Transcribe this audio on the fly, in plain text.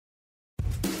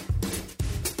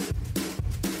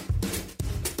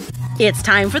It's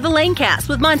time for the Lanecast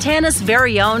with Montana's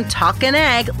very own Talkin'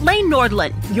 Ag, Lane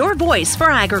Nordlund, your voice for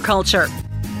agriculture.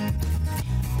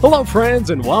 Hello,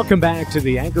 friends, and welcome back to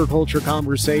the agriculture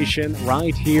conversation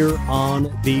right here on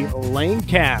the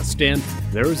Lanecast. And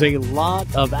there's a lot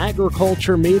of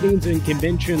agriculture meetings and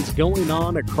conventions going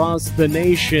on across the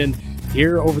nation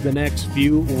here over the next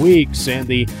few weeks. And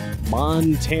the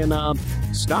Montana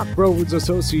Stock Growers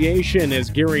Association is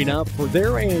gearing up for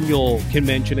their annual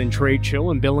convention and trade show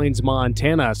in Billings,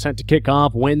 Montana, set to kick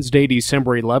off Wednesday,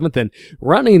 December 11th and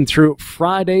running through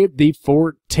Friday the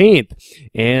 14th.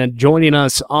 And joining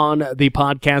us on the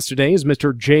podcast today is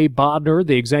Mr. Jay Bodner,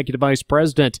 the Executive Vice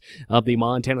President of the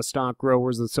Montana Stock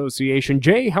Growers Association.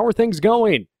 Jay, how are things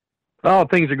going? Oh,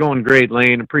 things are going great,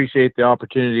 Lane. Appreciate the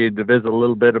opportunity to visit a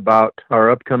little bit about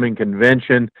our upcoming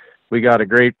convention. We got a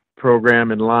great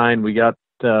program in line. We got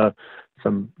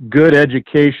some good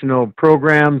educational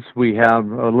programs. We have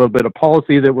a little bit of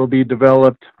policy that will be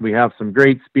developed. We have some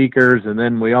great speakers, and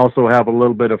then we also have a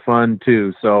little bit of fun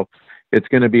too. So it's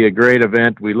going to be a great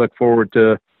event. We look forward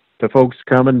to folks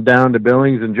coming down to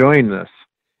Billings and joining this.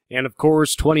 And of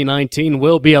course, 2019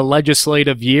 will be a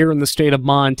legislative year in the state of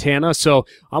Montana. So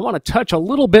I want to touch a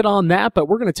little bit on that, but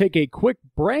we're going to take a quick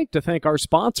break to thank our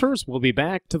sponsors. We'll be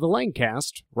back to the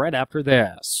Lanecast right after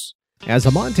this. As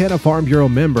a Montana Farm Bureau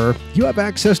member, you have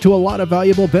access to a lot of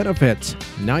valuable benefits.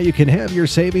 Now you can have your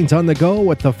savings on the go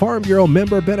with the Farm Bureau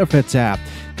Member Benefits app.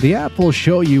 The app will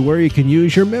show you where you can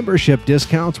use your membership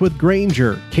discounts with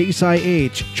Granger, Case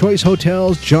IH, Choice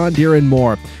Hotels, John Deere, and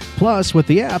more. Plus, with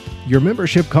the app, your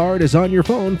membership card is on your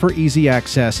phone for easy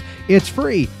access. It's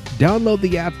free. Download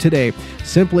the app today.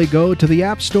 Simply go to the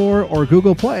App Store or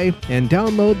Google Play and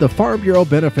download the Farm Bureau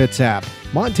Benefits app.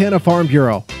 Montana Farm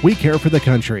Bureau. We care for the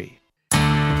country.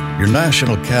 Your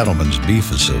National Cattlemen's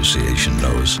Beef Association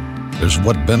knows there's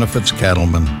what benefits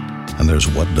cattlemen and there's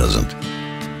what doesn't.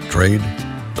 Trade,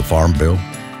 the Farm Bill,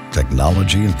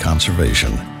 technology, and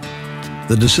conservation.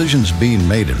 The decisions being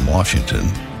made in Washington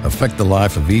affect the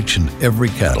life of each and every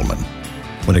cattleman.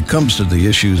 When it comes to the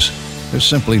issues, there's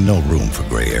simply no room for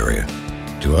gray area.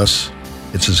 To us,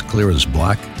 it's as clear as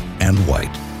black and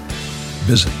white.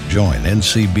 Visit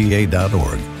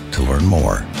joinncba.org to learn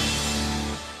more.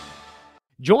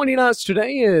 Joining us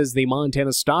today is the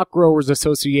Montana Stock Growers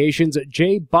Association's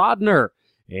Jay Bodner.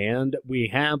 And we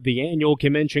have the annual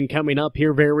convention coming up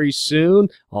here very soon.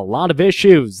 A lot of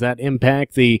issues that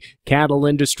impact the cattle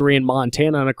industry in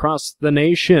Montana and across the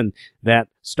nation that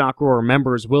stock grower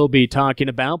members will be talking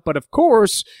about. But of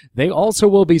course, they also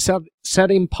will be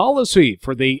setting policy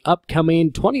for the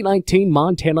upcoming 2019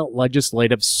 Montana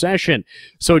legislative session.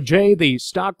 So Jay, the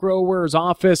stock growers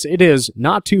office, it is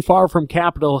not too far from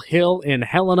Capitol Hill in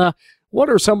Helena. What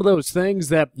are some of those things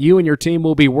that you and your team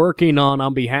will be working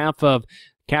on behalf of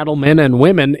cattlemen and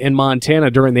women in Montana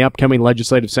during the upcoming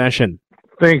legislative session?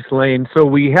 Thanks, Lane. So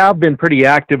we have been pretty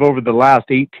active over the last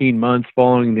 18 months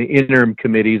following the interim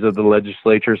committees of the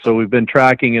legislature. So we've been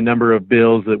tracking a number of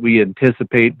bills that we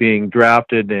anticipate being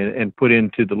drafted and put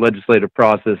into the legislative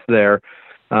process there.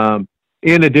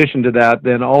 In addition to that,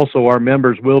 then also our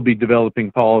members will be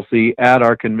developing policy at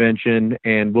our convention,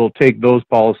 and we'll take those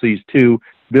policies to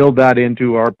build that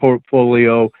into our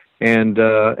portfolio and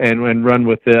run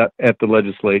with it at the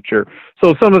legislature.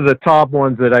 So some of the top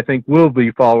ones that I think we'll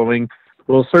be following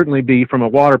will certainly be from a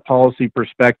water policy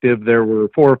perspective. There were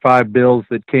 4 or 5 bills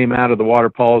that came out of the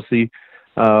water policy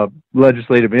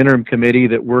legislative interim committee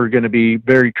that we're going to be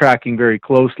tracking very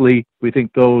closely. We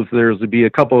think there's to be a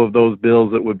couple of those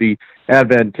bills that would be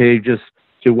advantageous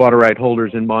to water right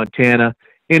holders in Montana.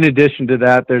 In addition to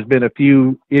that, there's been a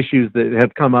few issues that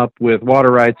have come up with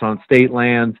water rights on state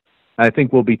lands. I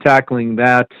think we'll be tackling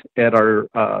that at our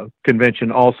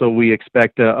convention. Also, we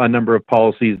expect a number of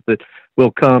policies that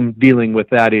will come dealing with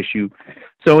that issue.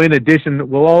 So in addition,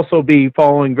 we'll also be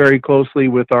following very closely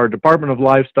with our Department of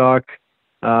Livestock.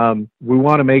 We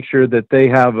want to make sure that they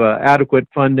have adequate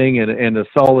funding and a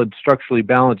solid, structurally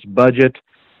balanced budget,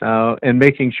 and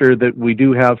making sure that we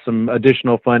do have some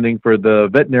additional funding for the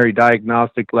veterinary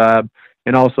diagnostic lab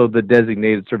and also the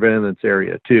designated surveillance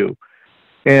area too.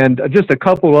 And just a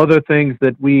couple other things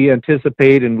that we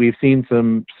anticipate, and we've seen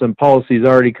some policies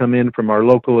already come in from our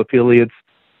local affiliates,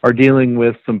 are dealing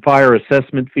with some fire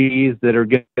assessment fees that are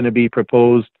going to be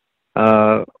proposed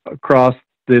across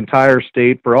the entire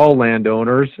state for all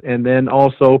landowners, and then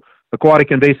also aquatic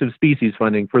invasive species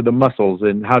funding for the mussels,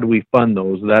 and how do we fund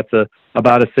those? That's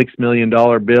about a $6 million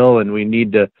bill, and we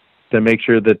need to make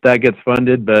sure that gets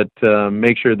funded, but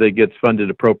make sure that it gets funded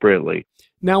appropriately.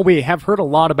 Now, we have heard a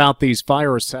lot about these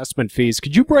fire assessment fees.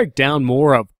 Could you break down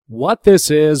more of what this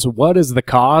is, what is the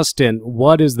cost, and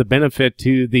what is the benefit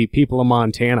to the people of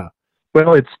Montana?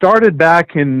 Well, it started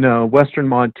back in western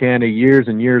Montana years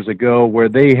and years ago, where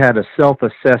they had a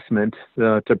self-assessment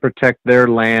to protect their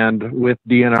land with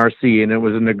DNRC, and it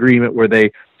was an agreement where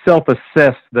they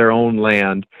self-assessed their own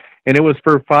land. And it was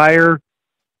for fire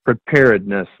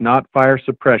preparedness, not fire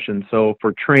suppression, so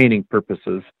for training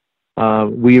purposes.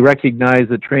 We recognize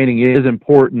that training is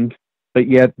important, but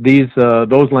yet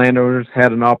those landowners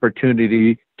had an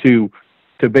opportunity to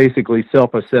basically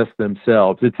self-assess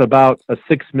themselves. It's about a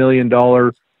 $6 million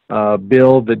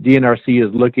bill. The DNRC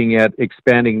is looking at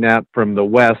expanding that from the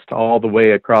west all the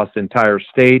way across the entire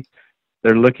state.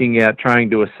 They're looking at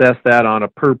trying to assess that on a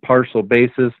per parcel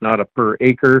basis, not a per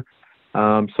acre.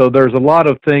 So there's a lot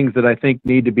of things that I think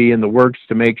need to be in the works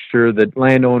to make sure that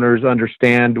landowners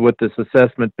understand what this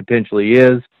assessment potentially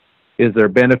is. Is there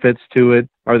benefits to it?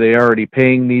 Are they already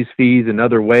paying these fees in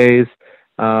other ways?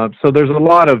 So there's a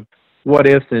lot of what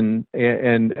ifs and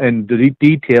the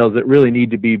details that really need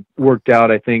to be worked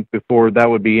out, I think, before that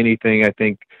would be anything I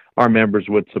think our members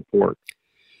would support.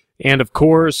 And of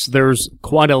course, there's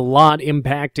quite a lot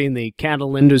impacting the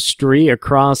cattle industry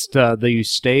across the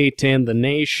state and the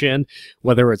nation,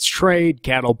 whether it's trade,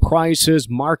 cattle prices,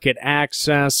 market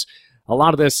access. A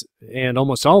lot of this and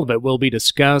almost all of it will be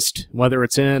discussed, whether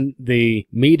it's in the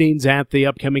meetings at the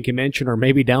upcoming convention or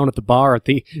maybe down at the bar at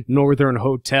the Northern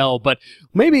Hotel. But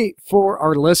maybe for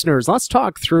our listeners, let's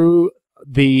talk through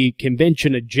the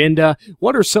convention agenda.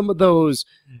 What are some of those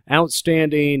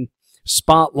outstanding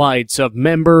spotlights of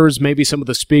members, maybe some of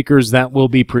the speakers that will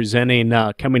be presenting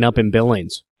coming up in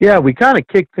Billings? Yeah, we kind of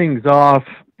kick things off,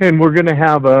 and we're going to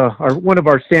have one of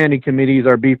our standing committees,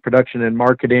 our beef production and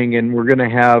marketing, and we're going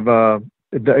to have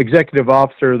the executive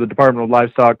officer of the Department of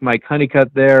Livestock, Mike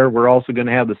Honeycutt, there. We're also going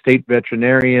to have the state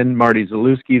veterinarian, Marty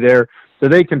Zalewski, there, so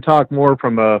they can talk more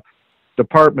from a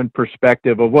department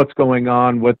perspective of what's going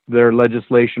on, what their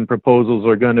legislation proposals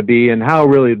are going to be, and how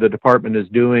really the department is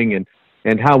doing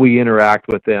and how we interact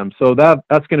with them. So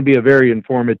that's going to be a very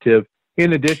informative.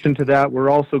 In addition to that,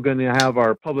 we're also going to have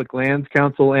our Public Lands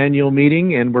Council annual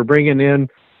meeting, and we're bringing in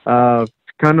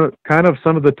kind of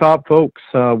some of the top folks.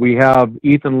 We have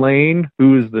Ethan Lane,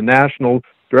 who is the National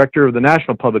Director of the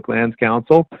National Public Lands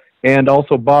Council, and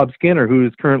also Bob Skinner, who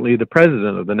is currently the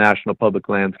President of the National Public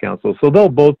Lands Council. So they'll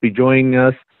both be joining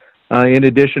us. In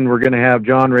addition, we're going to have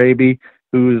John Raby,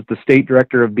 who is the State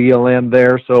Director of BLM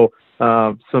there. So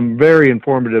some very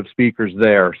informative speakers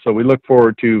there. So we look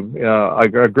forward to a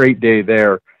great day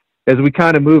there. As we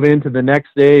kind of move into the next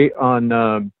day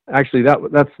on, actually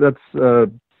that's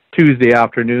Tuesday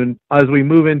afternoon. As we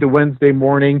move into Wednesday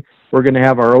morning, we're going to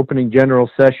have our opening general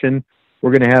session.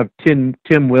 We're going to have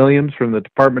Tim Williams from the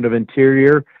Department of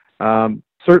Interior.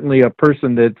 Certainly a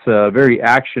person that's very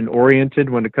action-oriented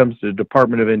when it comes to the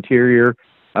Department of Interior.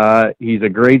 He's a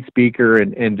great speaker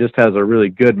and just has a really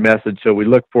good message, so we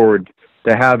look forward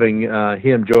to having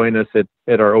him join us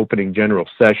at our opening general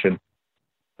session.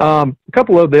 A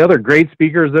couple of the other great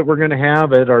speakers that we're going to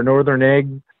have at our Northern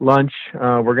Egg lunch,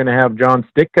 we're going to have John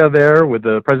Sticka there with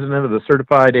the president of the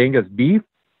Certified Angus Beef,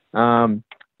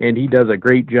 and he does a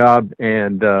great job,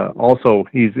 and also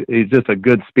he's just a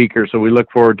good speaker, so we look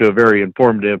forward to a very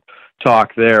informative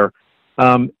talk there.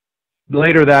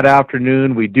 Later that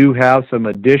afternoon, we do have some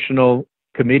additional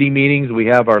committee meetings. We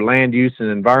have our Land Use and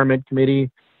Environment Committee.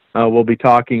 We'll be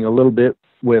talking a little bit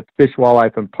with Fish,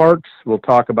 Wildlife, and Parks. We'll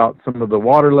talk about some of the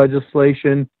water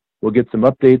legislation. We'll get some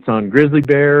updates on grizzly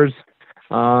bears.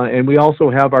 And we also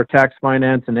have our Tax,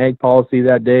 Finance, and Ag Policy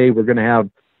that day. We're going to have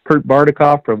Kurt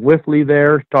Bardikoff from Wifley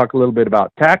there, talk a little bit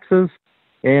about taxes,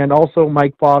 and also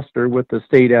Mike Foster with the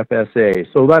state FSA.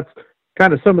 So that's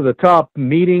kind of some of the top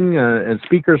meeting and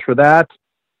speakers for that.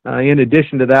 In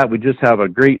addition to that, we just have a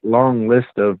great long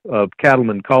list of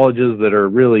cattlemen colleges that are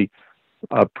really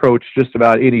approach just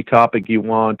about any topic you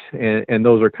want, and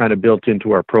those are kind of built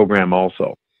into our program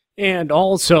also. And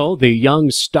also, the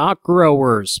young stock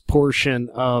growers portion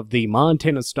of the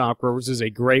Montana Stock Growers is a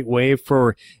great way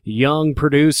for young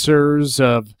producers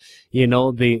of,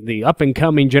 the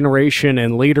up-and-coming generation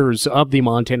and leaders of the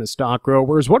Montana Stock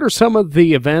Growers. What are some of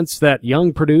the events that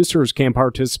young producers can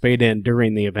participate in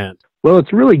during the event? Well,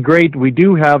 it's really great. We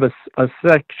do have a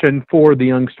section for the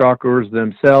young stock growers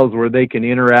themselves where they can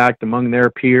interact among their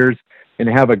peers and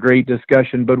have a great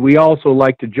discussion, but we also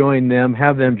like to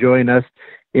have them join us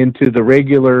into the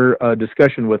regular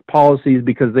discussion with policies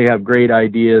because they have great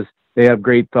ideas, they have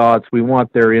great thoughts, we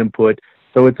want their input.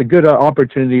 So it's a good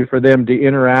opportunity for them to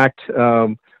interact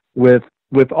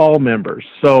with all members.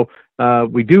 So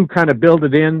we do kind of build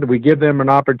it in. We give them an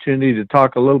opportunity to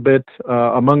talk a little bit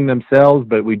among themselves,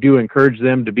 but we do encourage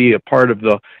them to be a part of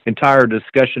the entire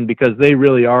discussion because they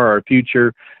really are our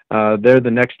future. They're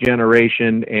the next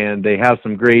generation, and they have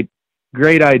some great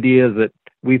ideas that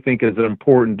we think is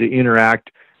important to interact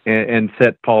and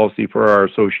set policy for our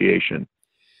association.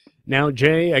 Now,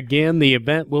 Jay, again, the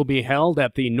event will be held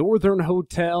at the Northern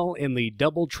Hotel in the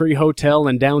Doubletree Hotel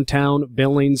in downtown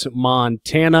Billings,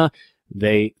 Montana.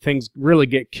 Things really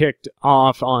get kicked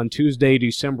off on Tuesday,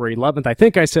 December 11th. I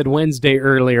think I said Wednesday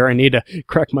earlier. I need to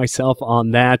correct myself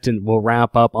on that, and we'll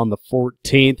wrap up on the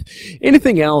 14th.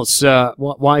 Anything else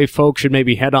why folks should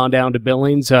maybe head on down to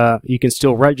Billings? You can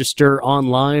still register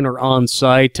online or on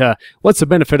site. What's the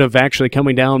benefit of actually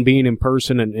coming down, being in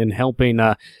person, and helping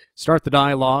start the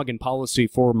dialogue and policy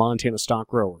for Montana stock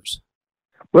growers?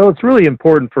 Well, it's really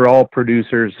important for all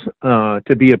producers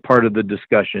to be a part of the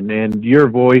discussion, and your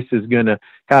voice is going to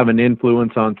have an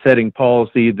influence on setting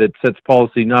policy that sets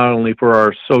policy not only for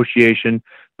our association,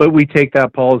 but we take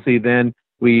that policy, then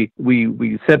we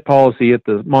set policy at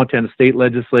the Montana State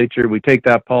Legislature. We take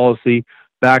that policy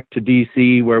back to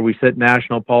D.C. where we set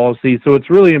national policy. So it's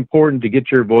really important to get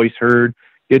your voice heard,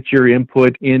 get your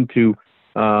input into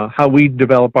how we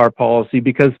develop our policy,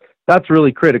 because that's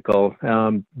really critical.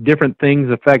 Different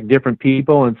things affect different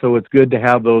people, and so it's good to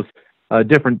have those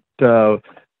different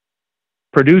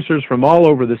producers from all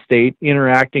over the state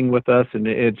interacting with us, and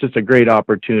it's just a great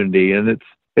opportunity, and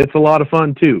it's a lot of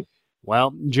fun too.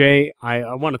 Well, Jay,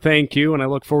 I want to thank you, and I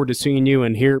look forward to seeing you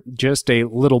in here just a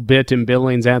little bit in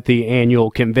Billings at the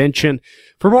annual convention.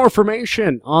 For more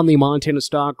information on the Montana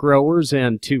Stock Growers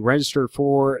and to register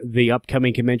for the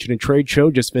upcoming convention and trade show,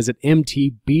 just visit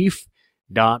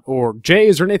mtbeef.org. Jay,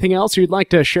 is there anything else you'd like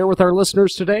to share with our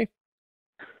listeners today?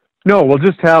 No, we'll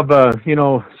just have,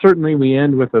 certainly we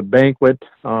end with a banquet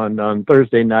on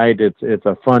Thursday night. It's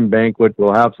a fun banquet.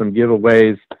 We'll have some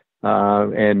giveaways,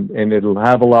 and it'll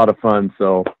have a lot of fun.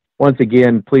 So once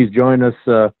again, please join us.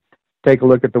 Take a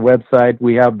look at the website.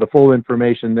 We have the full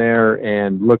information there,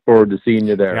 and look forward to seeing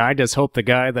you there. Yeah, I just hope the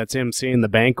guy that's emceeing the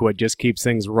banquet just keeps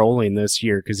things rolling this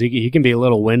year, because he can be a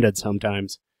little winded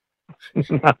sometimes.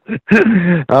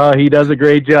 He does a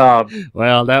great job.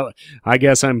 Well, I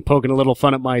guess I'm poking a little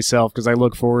fun at myself, because I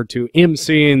look forward to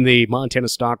emceeing the Montana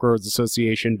Stock Growers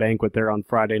Association banquet there on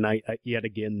Friday night yet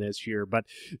again this year. But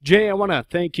Jay, I want to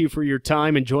thank you for your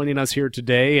time and joining us here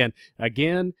today. And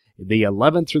again, the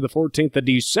 11th through the 14th of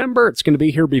December, it's going to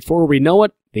be here before we know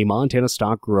it, the Montana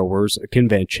Stock Growers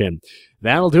Convention.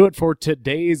 That'll do it for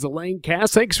today's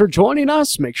Lanecast. Thanks for joining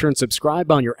us. Make sure and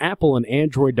subscribe on your Apple and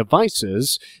Android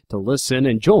devices to listen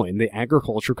and join the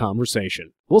agriculture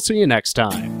conversation. We'll see you next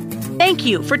time. Thank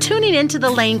you for tuning in to the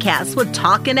Lanecast with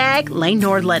Talkin' Ag, Lane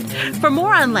Nordland. For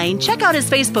more on Lane, check out his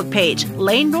Facebook page,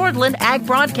 Lane Nordland Ag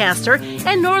Broadcaster,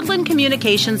 and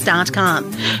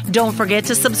NordlandCommunications.com. Don't forget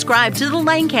to subscribe to the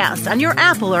Lanecast on your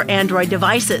Apple or Android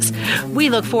devices. We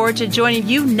look forward to joining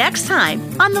you next time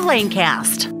on the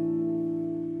Lanecast.